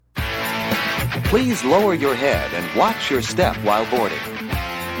Please lower your head and watch your step while boarding.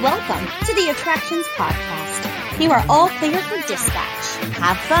 Welcome to the Attractions Podcast. You are all clear for dispatch.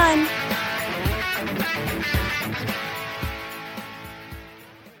 Have fun.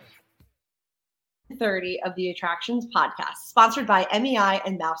 Of the Attractions Podcast, sponsored by MEI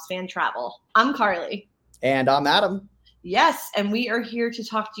and Mouse Fan Travel. I'm Carly. And I'm Adam. Yes, and we are here to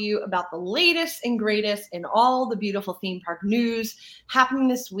talk to you about the latest and greatest in all the beautiful theme park news happening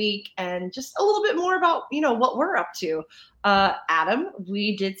this week, and just a little bit more about, what we're up to. Adam,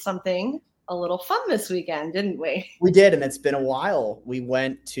 we did something a little fun this weekend, didn't we? We did, and it's been a while. We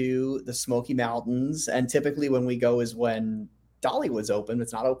went to the Smoky Mountains, and typically when we go is when Dollywood's open.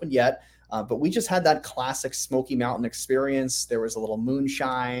 It's not open yet. But we just had that classic Smoky Mountain experience. There was a little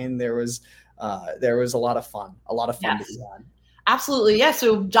moonshine. There was a lot of fun. Yes. To be had. Absolutely. Yeah.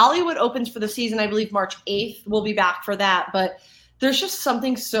 So Dollywood opens for the season, I believe March 8th. We'll be back for that. But there's just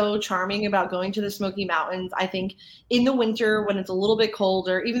something so charming about going to the Smoky Mountains. I think in the winter when it's a little bit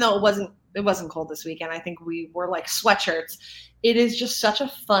colder, even though it wasn't cold this weekend, I think we were like sweatshirts. It is just such a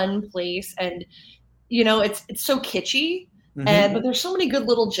fun place. And, it's so kitschy. Mm-hmm. But there's so many good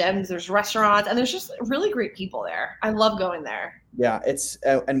little gems. There's restaurants, and there's just really great people there. I love going there. Yeah, it's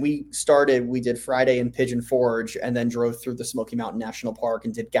and we did Friday in Pigeon Forge, and then drove through the Smoky Mountain National Park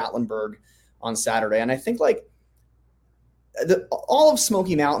and did Gatlinburg on Saturday. And I think all of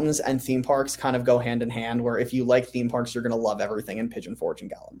Smoky Mountains and theme parks kind of go hand in hand, where if you like theme parks, you're going to love everything in Pigeon Forge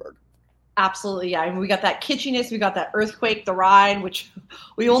and Gatlinburg. Absolutely, yeah. And we got that kitschiness. We got that earthquake, the ride, which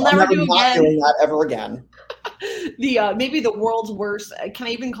we will never do again. Doing that ever again. Maybe the world's worst. Can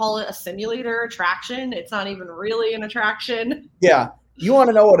I even call it a simulator attraction? It's not even really an attraction. Yeah. You want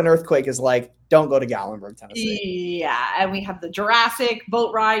to know what an earthquake is like? Don't go to Gatlinburg, Tennessee. Yeah, and we have the Jurassic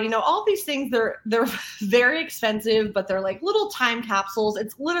boat ride. All these things. They're very expensive, but they're like little time capsules.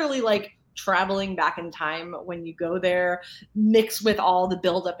 It's literally like traveling back in time when you go there, mixed with all the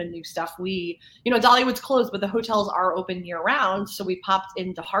buildup and new stuff. Dollywood's closed, but the hotels are open year round. So we popped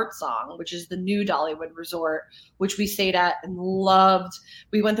into Heartsong, which is the new Dollywood resort, which we stayed at and loved.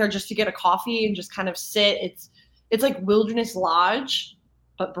 We went there just to get a coffee and just kind of sit. It's like Wilderness Lodge,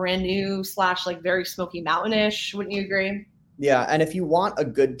 but brand new / like very Smoky Mountain-ish. Wouldn't you agree? Yeah. And if you want a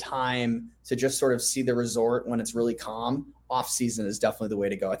good time to just sort of see the resort when it's really calm, off season is definitely the way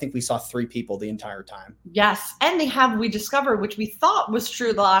to go. I think we saw 3 people the entire time. Yes. And we discovered, which we thought was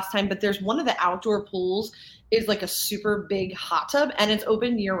true the last time, but there's one of the outdoor pools is like a super big hot tub, and it's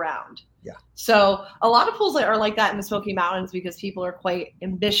open year round. Yeah. So a lot of pools are like that in the Smoky Mountains because people are quite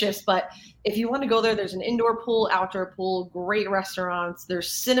ambitious. But if you want to go there, there's an indoor pool, outdoor pool, great restaurants.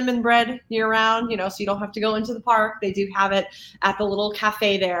 There's cinnamon bread year round, so you don't have to go into the park. They do have it at the little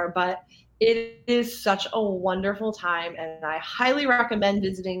cafe there, but it is such a wonderful time, and I highly recommend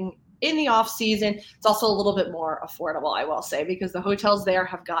visiting in the off season. It's also a little bit more affordable, I will say, because the hotels there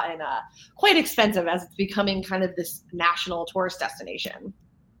have gotten quite expensive as it's becoming kind of this national tourist destination.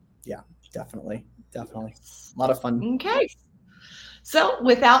 Yeah, definitely. A lot of fun. Okay. So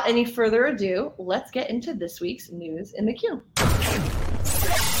without any further ado, let's get into this week's news in the queue.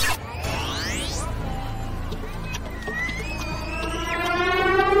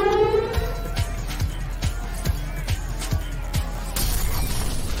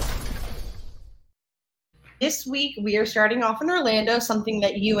 This week, we are starting off in Orlando, something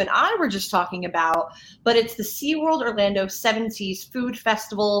that you and I were just talking about, but it's the SeaWorld Orlando 7 Seas Food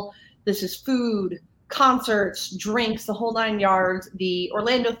Festival. This is food, concerts, drinks, the whole 9 yards. The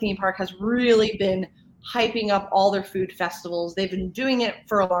Orlando theme park has really been hyping up all their food festivals. They've been doing it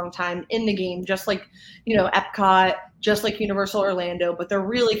for a long time in the game, just like, Epcot, just like Universal Orlando, but they're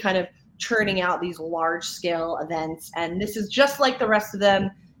really kind of churning out these large-scale events. And this is just like the rest of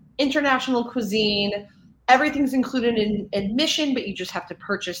them, international cuisine. Everything's included in admission, but you just have to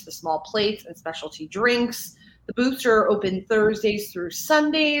purchase the small plates and specialty drinks. The booths are open Thursdays through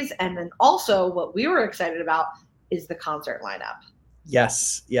Sundays. And then also what we were excited about is the concert lineup.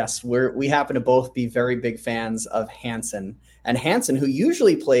 Yes. We happen to both be very big fans of Hanson. And Hanson, who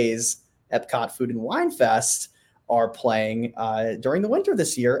usually plays Epcot Food and Wine Fest, are playing during the winter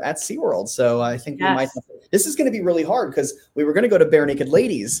this year at SeaWorld. So I think this is going to be really hard because we were going to go to Bare Naked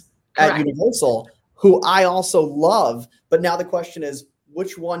Ladies at Universal, who I also love. But now the question is,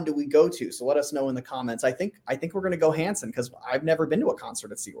 which one do we go to? So let us know in the comments. I think we're going to go Hanson because I've never been to a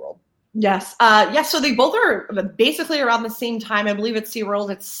concert at SeaWorld. Yes. So they both are basically around the same time. I believe at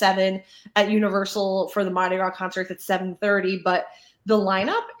SeaWorld it's 7, at Universal for the Mardi Gras concerts it's 7:30. But the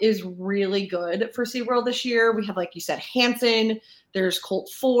lineup is really good for SeaWorld this year. We have, like you said, Hanson. There's Colt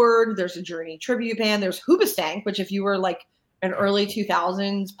Ford. There's a Journey tribute band. There's Hoobastank, which if you were like an early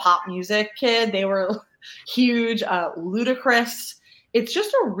 2000s pop music kid. They were huge, ludicrous. It's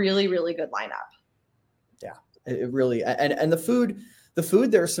just a really, really good lineup. Yeah, it really, and the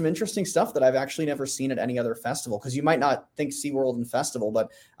food, there's some interesting stuff that I've actually never seen at any other festival. Cause you might not think SeaWorld and festival,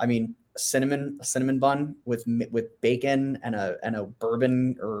 but I mean, a cinnamon bun with bacon and a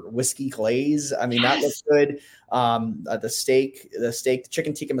bourbon or whiskey glaze. I mean, that looks good. The steak,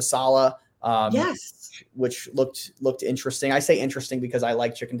 chicken tikka masala, which looked interesting. I say interesting because I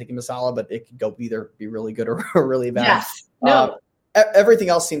like chicken tikka masala, but it could go either be really good or really bad. Yes. No. Everything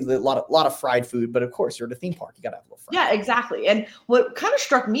else seems a lot of fried food, but of course you're at a theme park. You got to have a little fried. Yeah, exactly. And what kind of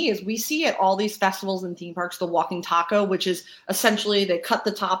struck me is we see at all these festivals and theme parks, the walking taco, which is essentially they cut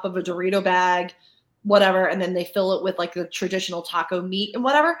the top of a Dorito bag, whatever, and then they fill it with like the traditional taco meat and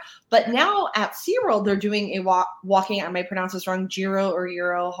whatever. But now at SeaWorld, they're doing a walking, I might pronounce this wrong, gyro or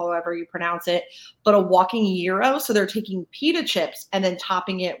gyro, however you pronounce it, but a walking gyro. So they're taking pita chips and then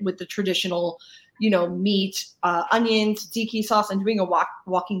topping it with the traditional meat, onions, tzatziki sauce, and doing a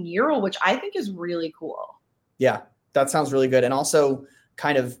walking gyro, which I think is really cool. Yeah, that sounds really good. And also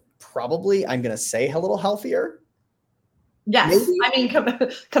kind of probably, I'm going to say a little healthier. Yes. Maybe? I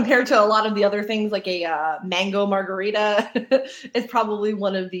mean, compared to a lot of the other things like a mango margarita, it's probably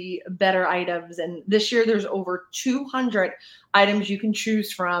one of the better items. And this year there's over 200 items you can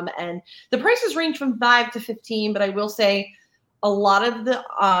choose from. And the prices range from $5 to $15, but I will say, a lot of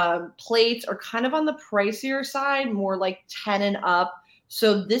the plates are kind of on the pricier side, more like 10 and up.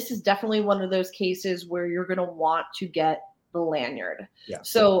 So this is definitely one of those cases where you're going to want to get the lanyard. Yeah.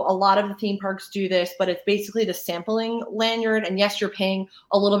 So a lot of the theme parks do this, but it's basically the sampling lanyard. And yes, you're paying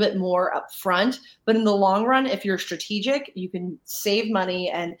a little bit more up front, but in the long run, if you're strategic, you can save money.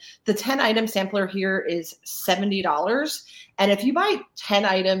 And the 10 item sampler here is $70. And if you buy 10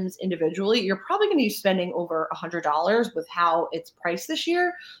 items individually, you're probably going to be spending over $100 with how it's priced this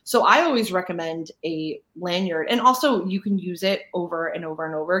year. So I always recommend a lanyard. And also you can use it over and over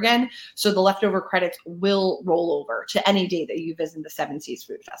and over again. So the leftover credits will roll over to any day that you visit the Seven Seas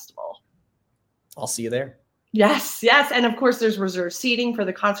Food Festival. I'll see you there. Yes. And of course there's reserved seating for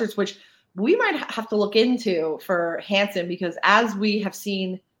the concerts, which we might have to look into for Hanson, because as we have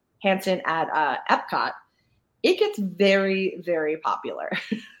seen Hanson at Epcot, it gets very, very popular.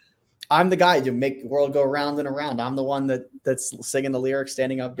 I'm the guy to make the world go round and around. I'm the one that's singing the lyrics,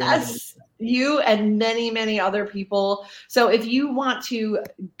 standing up. Yes, you and many, many other people. So if you want to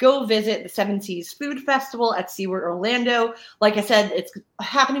go visit the Seven Seas Food Festival at SeaWorld Orlando, like I said, it's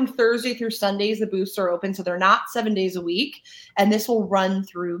happening Thursday through Sundays. The booths are open, so they're not 7 days a week. And this will run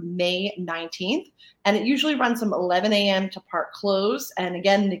through May 19th. And it usually runs from 11 a.m. to park close. And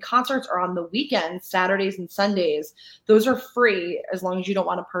again, the concerts are on the weekends, Saturdays and Sundays. Those are free as long as you don't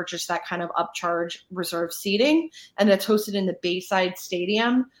want to purchase that kind of upcharge reserved seating. And that's hosted in the Bayside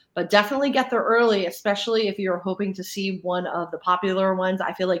Stadium. But definitely get there early, especially if you're hoping to see one of the popular ones.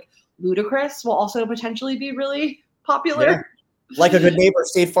 I feel like Ludacris will also potentially be really popular. Yeah. Like a good neighbor,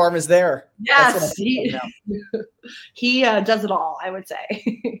 State Farm is there. Yes, he does it all, I would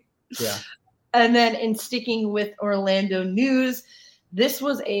say. Yeah. And then in sticking with Orlando news, this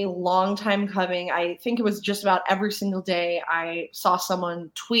was a long time coming. I think it was just about every single day I saw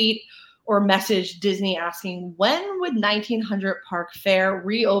someone tweet or message Disney asking, when would 1900 Park Fair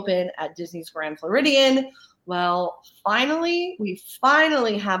reopen at Disney's Grand Floridian? Well, we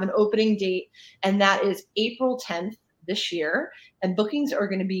finally have an opening date, and that is April 10th this year. And bookings are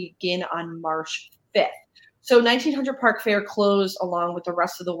going to begin on March 5th. So 1900 Park Fair closed along with the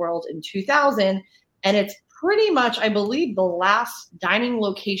rest of the world in 2000, and it's pretty much, I believe, the last dining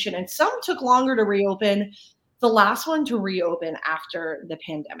location, and some took longer to reopen, the last one to reopen after the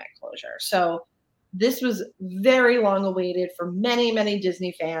pandemic closure. So this was very long awaited for many, many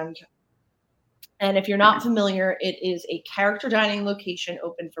Disney fans. And if you're not familiar, it is a character dining location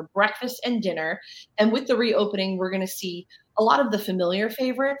open for breakfast and dinner. And with the reopening, we're going to see a lot of the familiar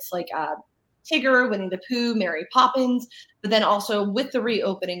favorites like Tigger, Winnie the Pooh, Mary Poppins. But then also with the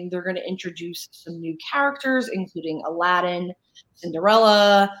reopening, they're going to introduce some new characters, including Aladdin,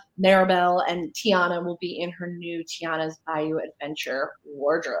 Cinderella, Maribel, and Tiana will be in her new Tiana's Bayou Adventure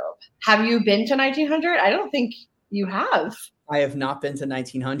wardrobe. Have you been to 1900? I don't think you have. I have not been to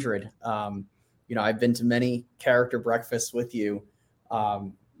 1900. I've been to many character breakfasts with you.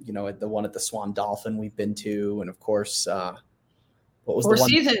 At the one at the Swan Dolphin we've been to, and of course, what was Four the one?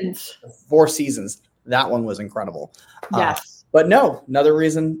 Seasons. Four Seasons. That one was incredible. Yes. But no, another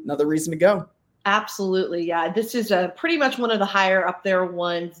reason to go. Absolutely. Yeah. This is pretty much one of the higher up there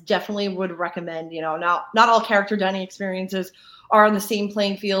ones. Definitely would recommend, not all character dining experiences are on the same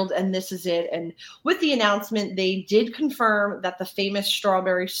playing field, and this is it. And with the announcement, they did confirm that the famous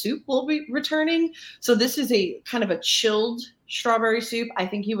strawberry soup will be returning. So this is a kind of a chilled strawberry soup. I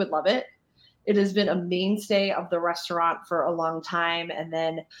think you would love it. It has been a mainstay of the restaurant for a long time. And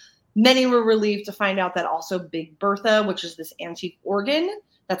then many were relieved to find out that also Big Bertha, which is this antique organ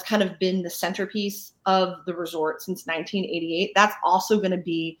that's kind of been the centerpiece of the resort since 1988, that's also going to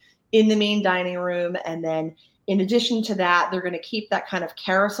be in the main dining room. And then in addition to that, they're going to keep that kind of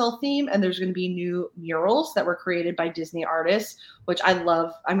carousel theme, and there's going to be new murals that were created by Disney artists, which I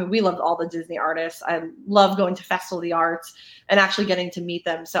love. I mean, we loved all the Disney artists. I love going to Festival of the Arts and actually getting to meet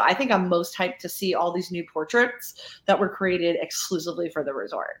them. So I think I'm most hyped to see all these new portraits that were created exclusively for the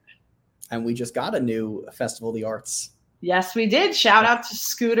resort. And we just got a new Festival of the Arts. Yes, we did. Shout out to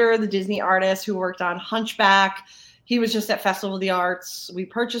Scooter, the Disney artist who worked on Hunchback. He was just at Festival of the Arts. We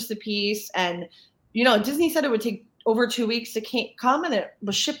purchased the piece, and Disney said it would take over 2 weeks to come, and it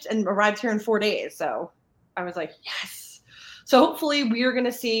was shipped and arrived here in 4 days. So I was like, yes. So hopefully we are going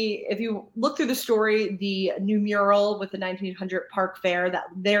to see, if you look through the story, the new mural with the 1900 Park Fair, that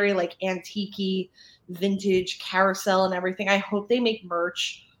very like antique-y, vintage carousel and everything. I hope they make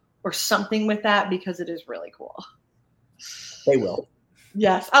merch or something with that because it is really cool. They will.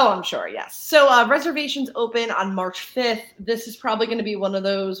 Yes. Oh, I'm sure. Yes. So reservations open on March 5th. This is probably going to be one of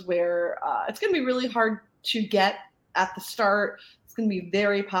those where it's going to be really hard to get at the start. It's going to be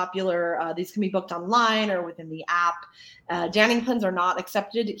very popular. These can be booked online or within the app. Dining plans are not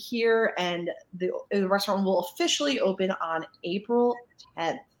accepted here, and the restaurant will officially open on April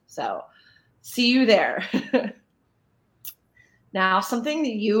 10th. So see you there. Now, something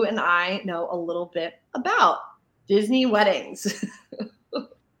that you and I know a little bit about. Disney weddings.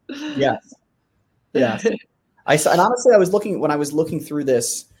 Yes. And honestly, when I was looking through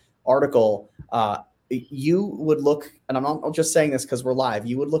this article, you would look, and I'm not just saying this because we're live,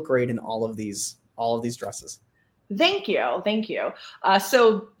 you would look great in all of these dresses. Thank you.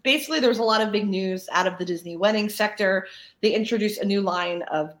 So basically, there's a lot of big news out of the Disney wedding sector. They introduced a new line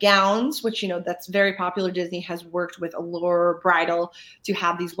of gowns, which, that's very popular. Disney has worked with Allure Bridal to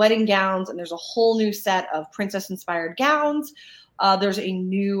have these wedding gowns, and there's a whole new set of princess-inspired gowns. There's a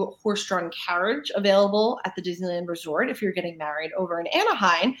new horse-drawn carriage available at the Disneyland Resort if you're getting married over in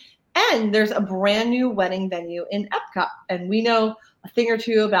Anaheim. And there's a brand new wedding venue in Epcot. And we know a thing or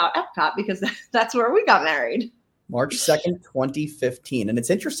two about Epcot because that's where we got married. March 2nd, 2015. And it's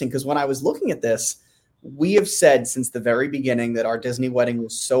interesting because when I was looking at this, we have said since the very beginning that our Disney wedding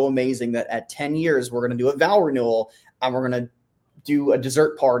was so amazing that at 10 years, we're going to do a vow renewal and we're going to do a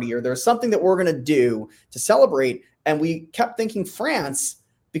dessert party, or there's something that we're going to do to celebrate. And we kept thinking France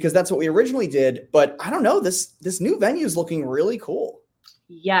because that's what we originally did. But I don't know, this new venue is looking really cool.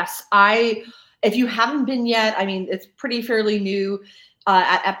 Yes. If you haven't been yet, I mean, it's pretty fairly new.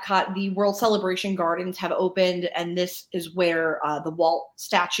 At Epcot, the World Celebration Gardens have opened, and this is where the Walt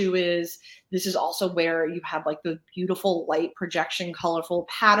statue is. This is also where you have like the beautiful light projection, colorful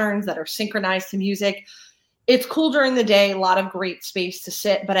patterns that are synchronized to music. It's cool during the day, a lot of great space to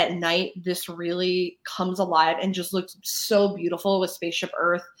sit, but at night, this really comes alive and just looks so beautiful with Spaceship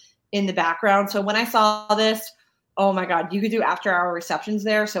Earth in the background. So when I saw this, oh my God, you could do after-hour receptions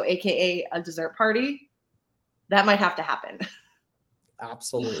there. So AKA a dessert party. That might have to happen.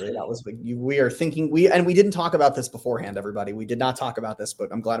 Absolutely. That was we are thinking we didn't talk about this beforehand, everybody. We did not talk about this,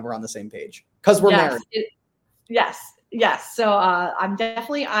 but I'm glad we're on the same page because we're married. Yes. So I'm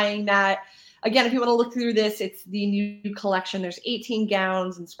definitely eyeing that. Again, if you want to look through this, it's the new collection. There's 18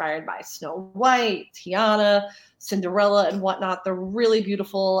 gowns inspired by Snow White, Tiana, Cinderella, and whatnot. They're really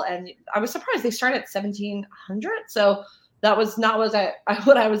beautiful. And I was surprised they start at $1,700. So that was not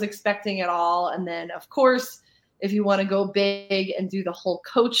what I was expecting at all. And then, of course, if you want to go big and do the whole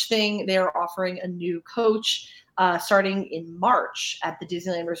coach thing, they're offering a new coach starting in March at the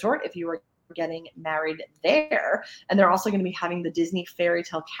Disneyland Resort if you are getting married there. And they're also going to be having the Disney Fairy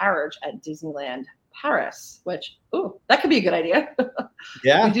Tale Carriage at Disneyland Paris, which, that could be a good idea.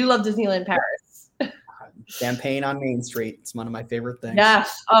 Yeah. We do love Disneyland Paris. Champagne on Main Street. It's one of my favorite things.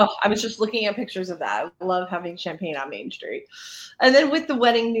 Yes. Oh, I was just looking at pictures of that. I love having champagne on Main Street. And then with the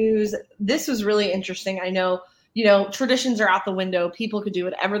wedding news, this was really interesting. I know, traditions are out the window. People could do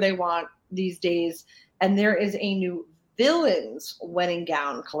whatever they want these days. And there is a new villains wedding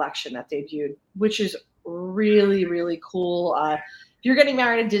gown collection that debuted, which is really, really cool. If you're getting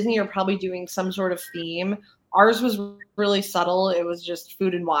married at Disney, you're probably doing some sort of theme Ours was really subtle. It was just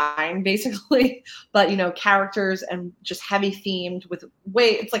food and wine, basically. But, characters and just heavy themed with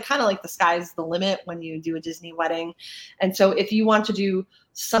it's like kind of like the sky's the limit when you do a Disney wedding. And so if you want to do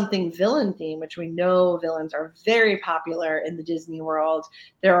something villain theme, which we know villains are very popular in the Disney world,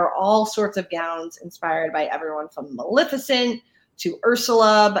 there are all sorts of gowns inspired by everyone from Maleficent to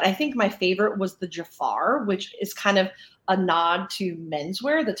Ursula. But I think my favorite was the Jafar, which is kind of a nod to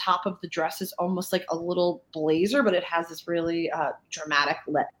menswear. The top of the dress is almost like a little blazer, but it has this really dramatic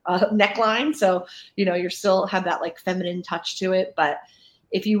neckline. So, you still have that like feminine touch to it. But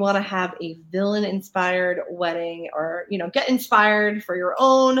if you want to have a villain inspired wedding or, get inspired for your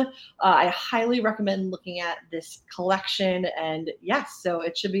own, I highly recommend looking at this collection. And yes, so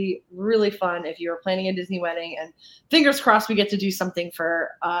it should be really fun if you're planning a Disney wedding, and fingers crossed we get to do something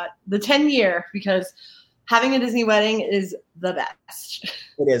for the 10-year, because having a Disney wedding is the best.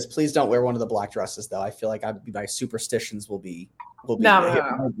 It is. Please don't wear one of the black dresses, though. I feel like my superstitions will be. No.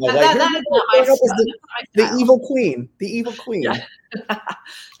 That is not my style. The evil queen. The evil queen. Yeah.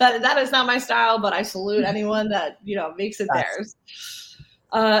 that is not my style, but I salute anyone that makes it theirs.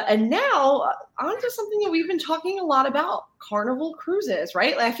 And now on to something that we've been talking a lot about: Carnival cruises,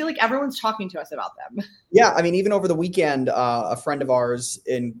 right? Like, I feel like everyone's talking to us about them. Yeah, I mean, even over the weekend, a friend of ours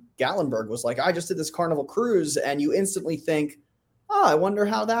in Gatlinburg was like, "I just did this Carnival cruise," and you instantly think, "Oh, I wonder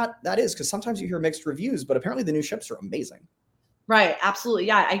how that is," because sometimes you hear mixed reviews, but apparently the new ships are amazing. Right, absolutely.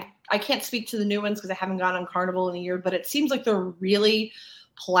 Yeah, I can't speak to the new ones because I haven't gone on Carnival in a year, but it seems like they're really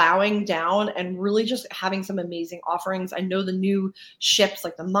plowing down and really just having some amazing offerings. I know the new ships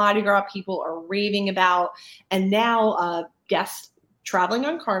like the Mardi Gras people are raving about, and now guests traveling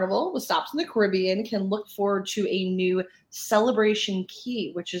on Carnival with stops in the Caribbean can look forward to a new Celebration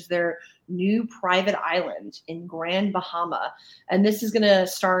Key, which is their new private island in Grand Bahama. And this is going to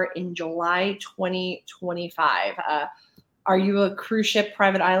start in July 2025. Are you a cruise ship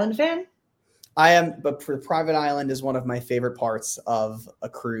private island fan? I am, but for private island is one of my favorite parts of a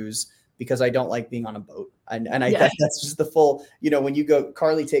cruise because I don't like being on a boat. And I think that's just the full, when you go,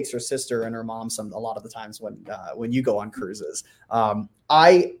 Carly takes her sister and her mom a lot of the times when you go on cruises.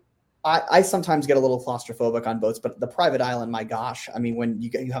 I sometimes get a little claustrophobic on boats, but the private island, my gosh, I mean, when you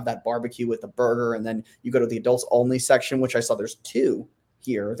have that barbecue with the burger, and then you go to the adults only section, which I saw there's two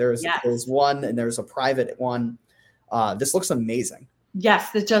here. There's one and there's a private one. This looks amazing.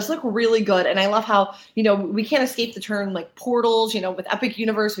 Yes, this does look really good. And I love how, we can't escape the term like portals. With Epic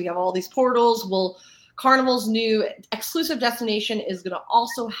Universe, we have all these portals. Well, Carnival's new exclusive destination is going to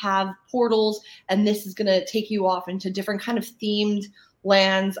also have portals, and this is going to take you off into different kind of themed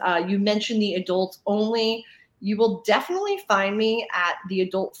lands. You mentioned the adults only. You will definitely find me at the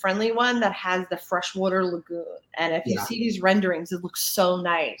adult friendly one that has the freshwater lagoon. And if you see these renderings, it looks so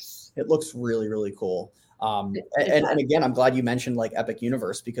nice. It looks really, really cool. And again, I'm glad you mentioned like Epic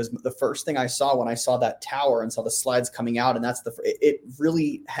Universe, because the first thing I saw when I saw that tower and saw the slides coming out, and it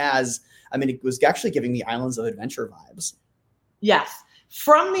really has, I mean, it was actually giving me Islands of Adventure vibes. Yes.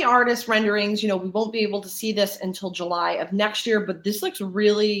 From the artist renderings, we won't be able to see this until July of next year, but this looks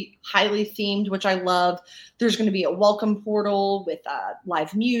really highly themed, which I love. There's going to be a welcome portal with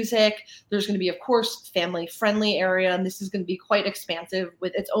live music. There's going to be, of course, family-friendly area, and this is going to be quite expansive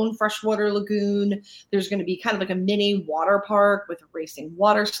with its own freshwater lagoon. There's going to be kind of like a mini water park with racing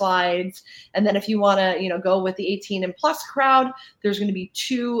water slides. And then if you want to, go with the 18 and plus crowd, there's going to be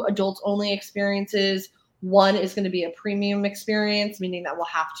 2 adults-only experiences. One is going to be a premium experience, meaning that we'll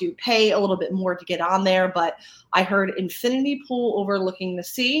have to pay a little bit more to get on there. But I heard infinity pool overlooking the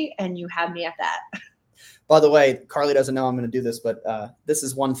sea, and you had me at that. By the way, Carly doesn't know I'm going to do this, but this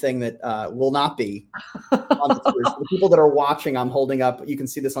is one thing that will not be on the cruise. For the people that are watching, I'm holding up, you can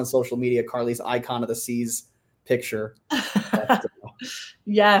see this on social media, Carly's Icon of the Seas picture.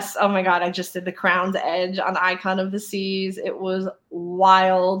 Yes. Oh my God. I just did the Crown's Edge on Icon of the Seas. It was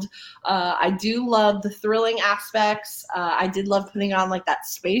wild. I do love the thrilling aspects. I did love putting on like that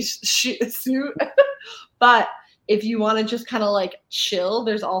space suit, but if you want to just kind of like chill,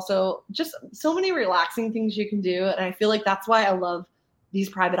 there's also just so many relaxing things you can do. And I feel like that's why I love these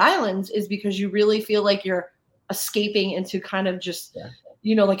private islands, is because you really feel like you're escaping into kind of just,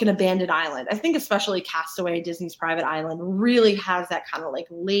 like an abandoned island. I think especially Castaway, Disney's private island, really has that kind of like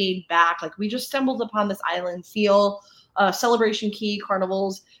laid back, like we just stumbled upon this island feel. Celebration Key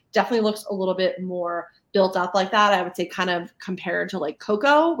Carnivals definitely looks a little bit more built up like that. I would say kind of compared to like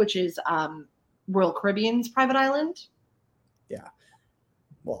Coco, which is Royal Caribbean's private island. Yeah.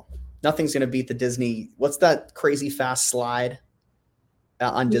 Well, nothing's going to beat the Disney. What's that crazy fast slide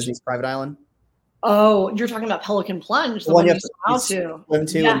on Disney's private island? Oh, you're talking about Pelican Plunge, the one one you you have to swim to. swim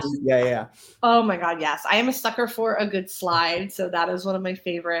to. Yes. And yeah. Oh my God, yes. I am a sucker for a good slide, so that is one of my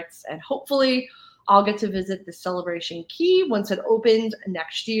favorites. And hopefully I'll get to visit the Celebration Key once it opens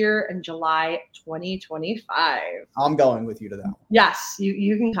next year in July 2025. I'm going with you to that one. Yes,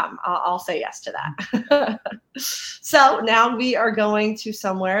 you can come. I'll say yes to that. So now we are going to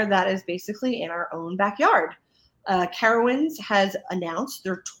somewhere that is basically in our own backyard. Carowinds has announced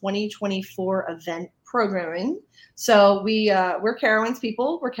their 2024 event programming. So we're Carowinds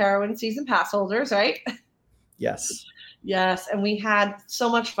people. We're Carowinds season pass holders, right? Yes. Yes, and we had so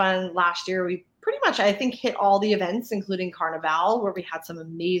much fun last year. We pretty much, I think, hit all the events, including Carnival, where we had some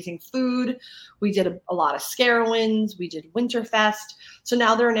amazing food. We did a lot of Scarowinds. We did Winterfest. So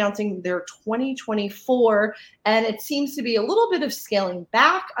now they're announcing their 2024, and it seems to be a little bit of scaling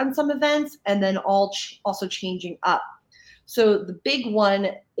back on some events and then also changing up. So the big one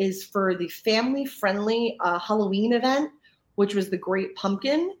is for the family-friendly Halloween event, which was the Great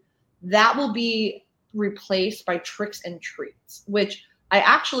Pumpkin. That will be replaced by Tricks and Treats, which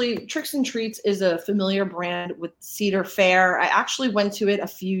Tricks and Treats is a familiar brand with Cedar Fair. I actually went to it a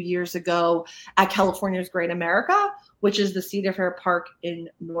few years ago at California's Great America, which is the Cedar Fair park in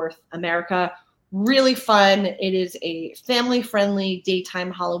North America. Really fun. It is a family-friendly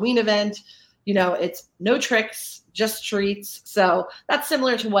daytime Halloween event. You know, it's no tricks, just treats. So that's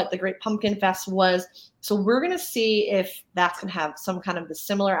similar to what the Great Pumpkin Fest was. So we're going to see if that's going to have some kind of the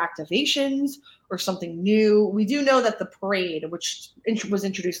similar activations or something new. We do know that the parade, which was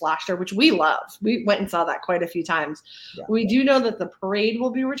introduced last year, which we love, we went and saw that quite a few times. Yeah. We do know that the parade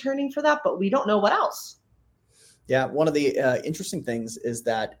will be returning for that, but we don't know what else. Yeah, one of the interesting things is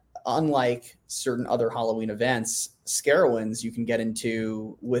that unlike certain other Halloween events, Scarowinds you can get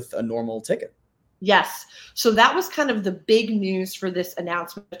into with a normal ticket. Yes. So that was kind of the big news for this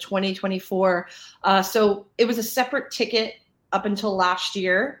announcement of 2024. So it was a separate ticket up until last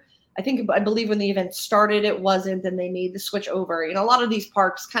year. I believe when the event started, it wasn't, then they made the switch over. You know, a lot of these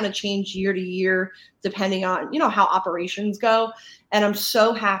parks kind of change year to year, depending on, you know, how operations go. And I'm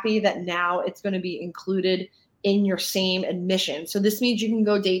so happy that now it's going to be included in your same admission. So this means you can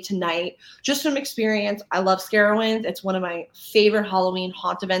go day to night. Just from experience, I love Scarowinds. It's one of my favorite Halloween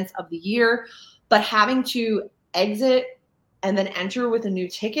haunt events of the year. But having to exit and then enter with a new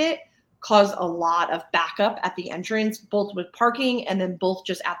ticket caused a lot of backup at the entrance, both with parking and then both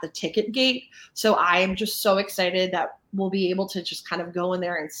just at the ticket gate. So I am just so excited that we'll be able to just kind of go in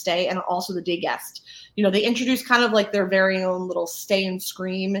there and stay. And also the day guest. You know, they introduced kind of like their very own little stay and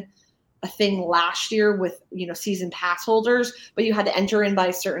scream a thing last year with, you know, season pass holders, but you had to enter in by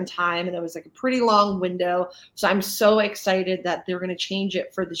a certain time and it was like a pretty long window. So I'm so excited that they're going to change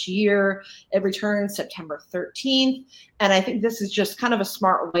it for this year. It returns September 13th. And I think this is just kind of a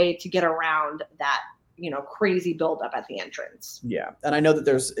smart way to get around that, you know, crazy buildup at the entrance. Yeah. And I know that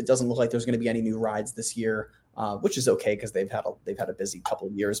it doesn't look like there's going to be any new rides this year, which is okay because they've had a busy couple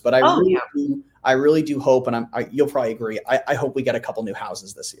of years, but I really do hope, and you'll probably agree. I hope we get a couple new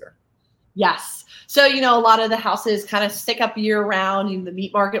houses this year. Yes. So, you know, a lot of the houses kind of stick up year round. The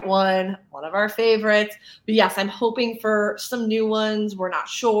Meat Market one of our favorites. But yes, I'm hoping for some new ones. We're not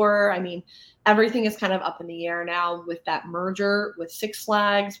sure. I mean, everything is kind of up in the air now with that merger with Six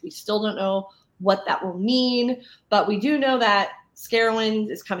Flags. We still don't know what that will mean, but we do know that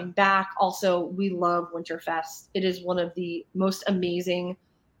Scarowinds is coming back. Also, we love Winterfest. It is one of the most amazing,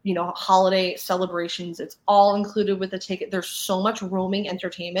 you know, holiday celebrations. It's all included with the ticket. There's so much roaming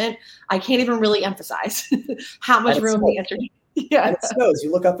entertainment. I can't even really emphasize how much roaming entertainment. Yeah. And it snows.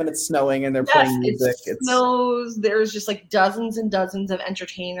 You look up and it's snowing and they're playing music. It snows. There's just like dozens and dozens of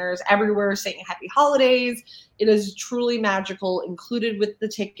entertainers everywhere saying happy holidays. It is truly magical, included with the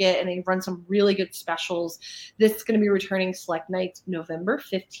ticket, and they run some really good specials. This is going to be returning select nights November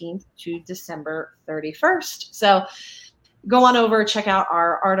 15th to December 31st. So go on over, check out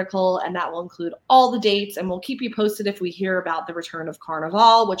our article, and that will include all the dates, and we'll keep you posted if we hear about the return of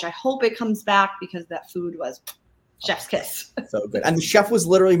Carnival, which I hope it comes back because that food was chef's kiss. So good. And the chef was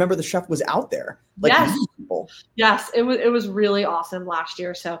remember the chef was out there. Like, yes. People. Yes, it was really awesome last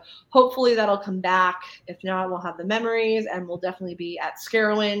year. So hopefully that'll come back. If not, we'll have the memories, and we'll definitely be at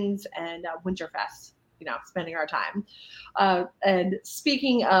Scarowinds and Winterfest, you know, spending our time. And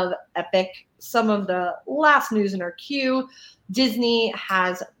speaking of Epic, some of the last news in our queue, Disney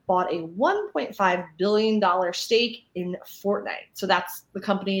has bought a $1.5 billion stake in Fortnite. So that's the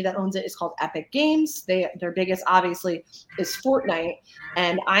company that owns it is called Epic Games. Their biggest, obviously, is Fortnite.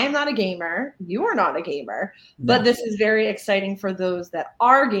 And I am not a gamer. You are not a gamer. No. But this is very exciting for those that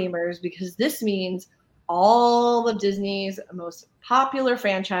are gamers because this means all of Disney's most popular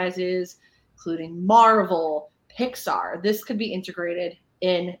franchises, including Marvel, Pixar. This could be integrated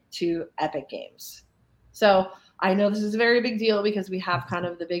into Epic Games. So I know this is a very big deal because we have kind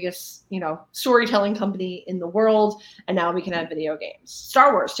of the biggest, storytelling company in the world, and now we can have video games.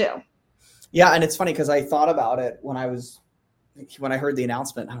 Star Wars too. Yeah, and it's funny because I thought about it when I heard the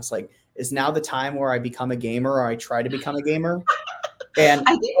announcement. I was like, is now the time where I become a gamer or I try to become a gamer? And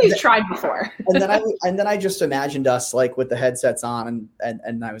I think we've tried before. and then I just imagined us like with the headsets on,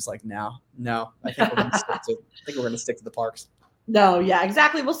 and I was like, no, I think we're gonna stick to the parks. No, yeah,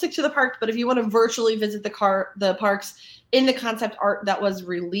 exactly. We'll stick to the parks, but if you want to virtually visit the parks in the concept art that was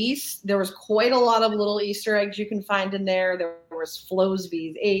released, there was quite a lot of little Easter eggs you can find in there. There was Flo's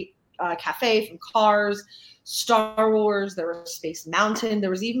V8 cafe from Cars, Star Wars, there was Space Mountain,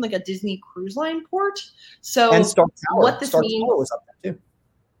 there was even like a Disney Cruise Line port. So and Star Tower. What this Star means, Tower was up there too.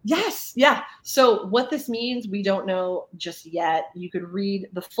 Yes, yeah. So what this means, we don't know just yet. You could read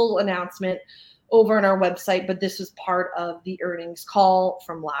the full announcement over on our website, but this was part of the earnings call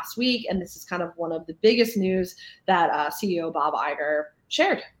from last week, and this is kind of one of the biggest news that CEO Bob Iger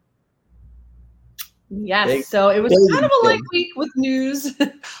shared. Yes, so it was kind of a light week with news.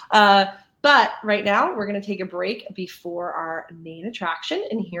 But right now, we're going to take a break before our main attraction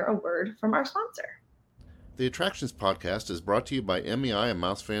and hear a word from our sponsor. The Attractions Podcast is brought to you by MEI and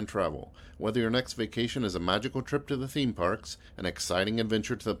Mouse Fan Travel. Whether your next vacation is a magical trip to the theme parks, an exciting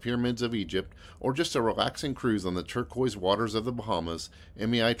adventure to the pyramids of Egypt, or just a relaxing cruise on the turquoise waters of the Bahamas,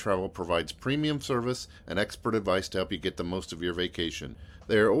 MEI Travel provides premium service and expert advice to help you get the most of your vacation.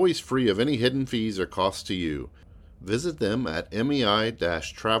 They are always free of any hidden fees or costs to you. Visit them at mei-travel.com.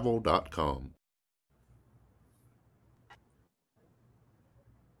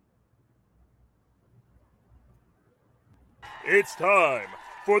 It's time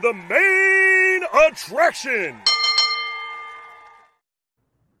for the main attraction.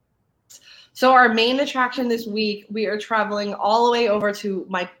 So our main attraction this week, we are traveling all the way over to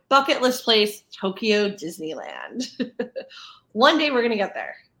my bucket list place, Tokyo Disneyland. One day we're going to get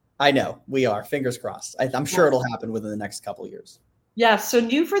there. I know, we are. Fingers crossed. I'm sure it'll happen within the next couple of years. Yeah, so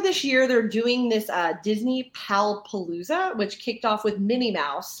new for this year, they're doing this Disney Palooza, which kicked off with Minnie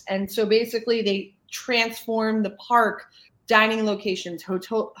Mouse. And so basically they transformed the park, dining locations,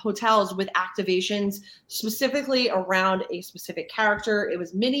 hotels with activations specifically around a specific character. It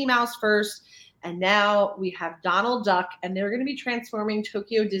was Minnie Mouse first, and now we have Donald Duck, and they're going to be transforming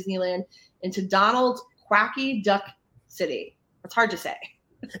Tokyo Disneyland into Donald Quacky Duck City. It's hard to say.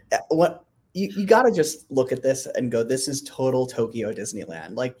 What you got to just look at this and go, this is total Tokyo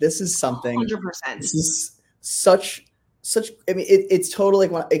Disneyland. Like, this is something 100%. This is such I mean, it's totally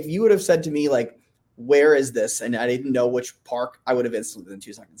like, if you would have said to me like, where is this, and I didn't know which park, I would have instantly within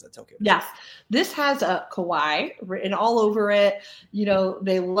 2 seconds at Tokyo. Yes, this has a kawaii written all over it.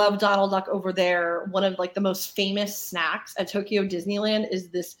 They love Donald Duck over there. One of like the most famous snacks at Tokyo Disneyland is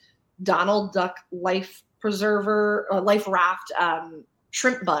this Donald Duck life preserver or life raft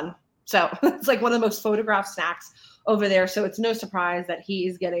shrimp bun. So it's like one of the most photographed snacks over there. So it's no surprise that he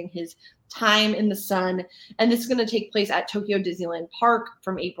is getting his time in the sun. And this is going to take place at Tokyo Disneyland Park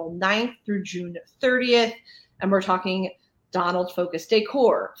from April 9th through June 30th. And we're talking Donald-focused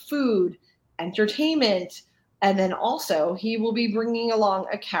decor, food, entertainment. And then also he will be bringing along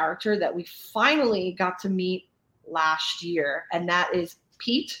a character that we finally got to meet last year. And that is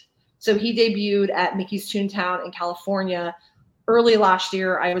Pete. So he debuted at Mickey's Toontown in California early last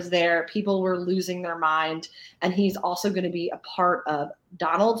year. I was there. People were losing their mind. And he's also going to be a part of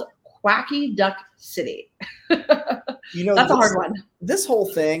Donald Quacky Duck City. That's a hard one. This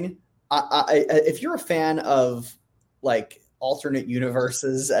whole thing, if you're a fan of like alternate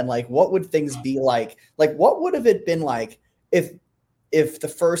universes and like what would things be like what would have it been like if the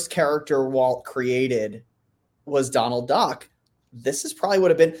first character Walt created was Donald Duck? This is probably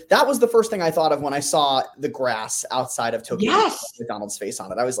would have been, that was the first thing I thought of when I saw the grass outside of Tokyo with Donald's face on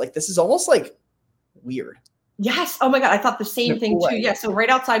it. I was like, this is almost like weird. Yes. Oh my God. I thought the same thing too. Yeah. So right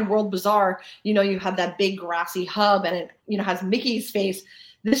outside World Bazaar, you have that big grassy hub and it, has Mickey's face.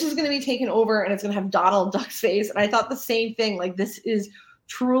 This is going to be taken over and it's going to have Donald Duck's face. And I thought the same thing. Like, this is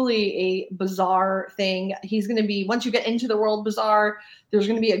truly a bizarre thing. He's going to be, once you get into the World Bazaar, there's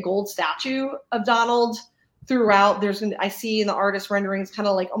going to be a gold statue of Donald throughout. I see in the artist renderings kind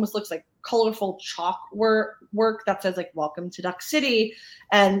of like, almost looks like colorful chalk work that says like, welcome to Duck City.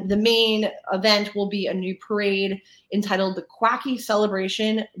 And the main event will be a new parade entitled the Quacky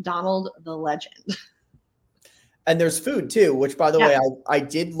Celebration, Donald the Legend. And there's food too, which by the way, I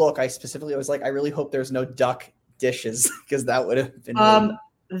did look, I was like, I really hope there's no duck dishes because that would have been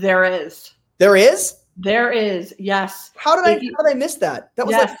there is. There is? There is, yes. How did I miss that? That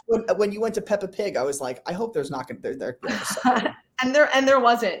was Yes. like when you went to Peppa Pig. I was like, I hope there's not going to they're and there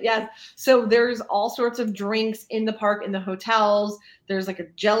wasn't. Yes. So there's all sorts of drinks in the park, in the hotels. There's like a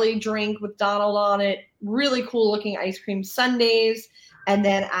jelly drink with Donald on it. Really cool looking ice cream sundaes. And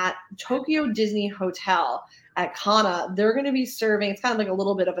then at Tokyo Disney Hotel at Kana, they're going to be serving, it's kind of like a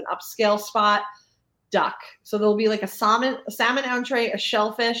little bit of an upscale spot, duck. So there'll be like a salmon entree, a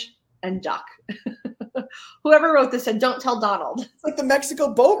shellfish, and duck. Whoever wrote this said, don't tell Donald. It's like the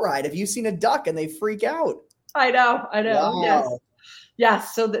Mexico boat ride. Have you seen a duck and they freak out? I know. Wow.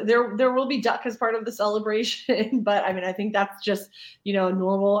 Yes. So there will be duck as part of the celebration, but I mean, I think that's just,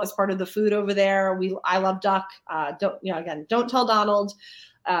 normal as part of the food over there. I love duck. Don't tell Donald.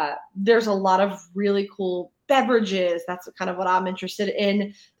 There's a lot of really cool beverages. That's kind of what I'm interested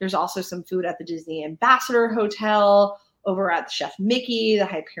in. There's also some food at the Disney Ambassador Hotel, over at Chef Mickey, the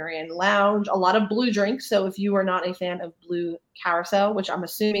Hyperion Lounge, a lot of blue drinks. So if you are not a fan of blue carousel, which I'm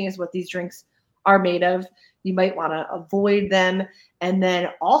assuming is what these drinks are made of, you might want to avoid them. And then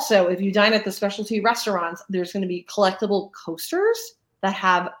also, if you dine at the specialty restaurants, there's going to be collectible coasters that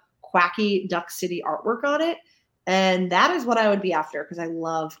have Quacky Duck City artwork on it. And that is what I would be after, because I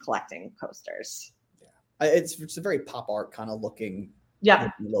love collecting coasters. Yeah. It's a very pop art kind of looking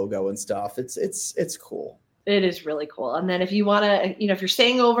logo and stuff. It's cool. It is really cool. And then if you want to, if you're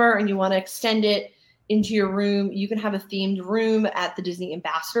staying over and you want to extend it into your room, you can have a themed room at the Disney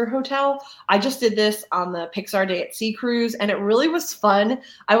Ambassador Hotel. I just did this on the Pixar Day at Sea cruise, and it really was fun.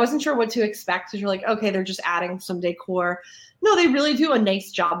 I wasn't sure what to expect, because you're like, okay, they're just adding some decor. No, they really do a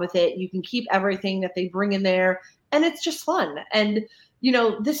nice job with it. You can keep everything that they bring in there, and it's just fun. And,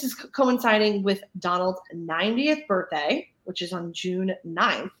 this is coinciding with Donald's 90th birthday, which is on June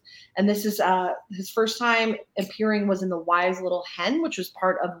 9th. And this is his first time appearing was in The Wise Little Hen, which was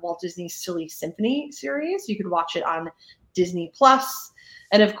part of Walt Disney's Silly Symphony series. You could watch it on Disney Plus.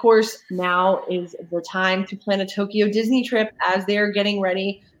 And of course, now is the time to plan a Tokyo Disney trip, as they are getting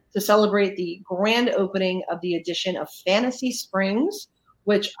ready to celebrate the grand opening of the edition of Fantasy Springs,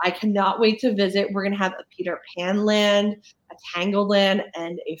 which I cannot wait to visit. We're going to have a Peter Pan land, a Tangled land,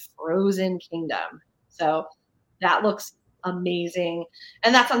 and a Frozen Kingdom. So that looks amazing.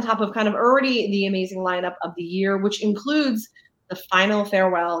 And that's on top of kind of already the amazing lineup of the year, which includes the final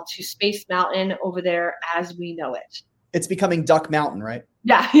farewell to Space Mountain over there as we know it. It's becoming Duck Mountain, right?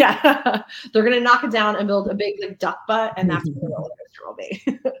 Yeah. They're going to knock it down and build a big duck butt, and that's what the roller coaster will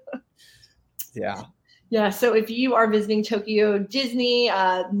be. Yeah. Yeah, so if you are visiting Tokyo Disney,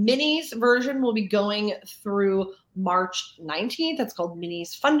 Minnie's version will be going through March 19th. That's called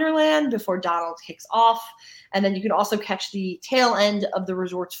Minnie's Funderland before Donald kicks off. And then you can also catch the tail end of the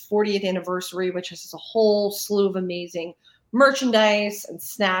resort's 40th anniversary, which has a whole slew of amazing merchandise and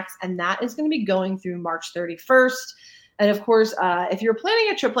snacks. And that is going to be going through March 31st. And of course, if you're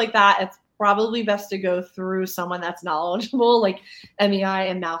planning a trip like that, it's probably best to go through someone that's knowledgeable, like MEI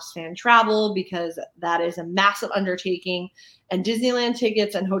and Mouse Fan Travel, because that is a massive undertaking. And Disneyland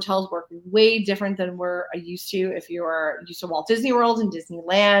tickets and hotels work way different than we're used to. If you're used to Walt Disney World and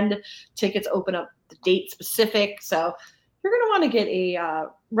Disneyland, tickets open up the date specific. So you're going to want to get a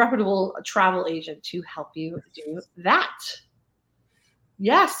reputable travel agent to help you do that.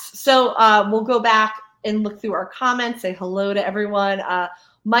 Yes. So we'll go back and look through our comments, say hello to everyone.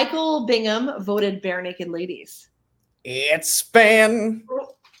 Michael Bingham voted Bare Naked Ladies. It's been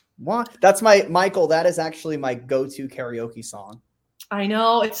what? That's my Michael. That is actually my go-to karaoke song. I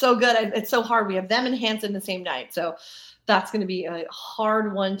know, it's so good. It's so hard. We have them and Hanson the same night, so that's going to be a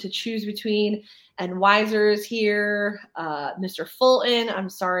hard one to choose between. And Weiser is here. Mr. Fulton, I'm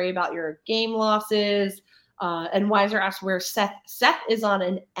sorry about your game losses. And Weiser asked where Seth is on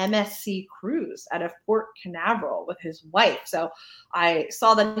an MSC cruise at a Port Canaveral with his wife. So I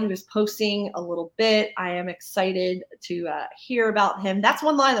saw that he was posting a little bit. I am excited to hear about him. That's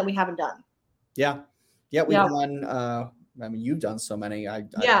one line that we haven't done. Yeah. We've done. I mean, you've done so many.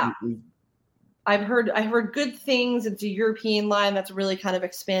 I've heard good things. It's a European line that's really kind of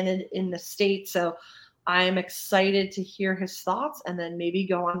expanded in the States. So I'm excited to hear his thoughts and then maybe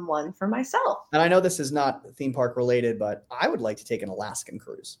go on one for myself. And I know this is not theme park related, but I would like to take an Alaskan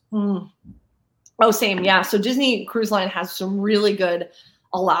cruise. Oh, same. Yeah. So Disney Cruise Line has some really good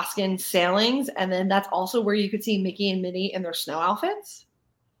Alaskan sailings. And then that's also where you could see Mickey and Minnie in their snow outfits.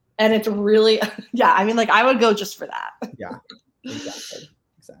 And it's really, I mean, like I would go just for that. Yeah, exactly.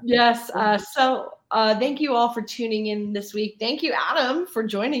 Yes. So thank you all for tuning in this week. Thank you, Adam, for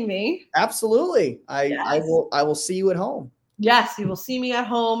joining me. Absolutely. I will see you at home. Yes, you will see me at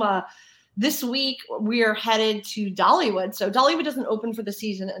home. This week we are headed to Dollywood. So Dollywood doesn't open for the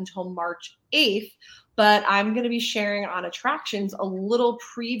season until March 8th, but I'm going to be sharing on attractions a little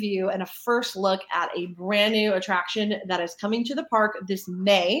preview and a first look at a brand new attraction that is coming to the park this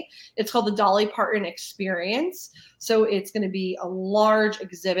May. It's called the Dolly Parton Experience. So it's going to be a large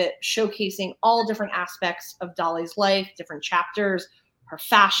exhibit showcasing all different aspects of Dolly's life, different chapters, her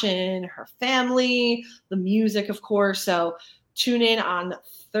fashion, her family, the music, of course. So tune in on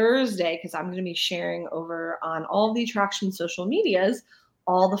Thursday because I'm going to be sharing over on all of the attraction social medias,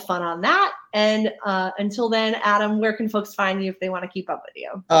 all the fun on that. And until then, Adam, where can folks find you if they want to keep up with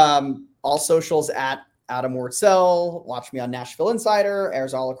you? All socials at Adam Wurtzel. Watch me on Nashville Insider,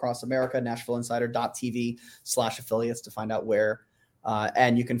 airs all across America, nashvilleinsider.tv/affiliates to find out where.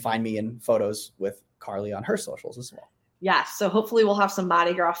 And you can find me in photos with Carly on her socials as well. Yes. So hopefully we'll have some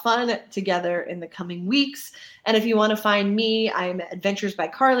Mardi Gras fun together in the coming weeks. And if you want to find me, I'm Adventures by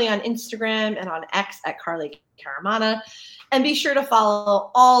Carly on Instagram and on X at Carly Caramana. And be sure to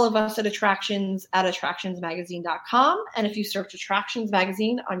follow all of us at Attractions at attractionsmagazine.com. And if you search Attractions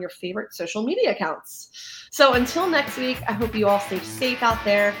Magazine on your favorite social media accounts. So until next week, I hope you all stay safe out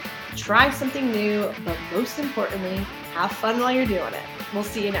there, try something new, but most importantly, have fun while you're doing it. We'll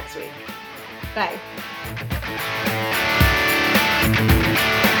see you next week. Bye.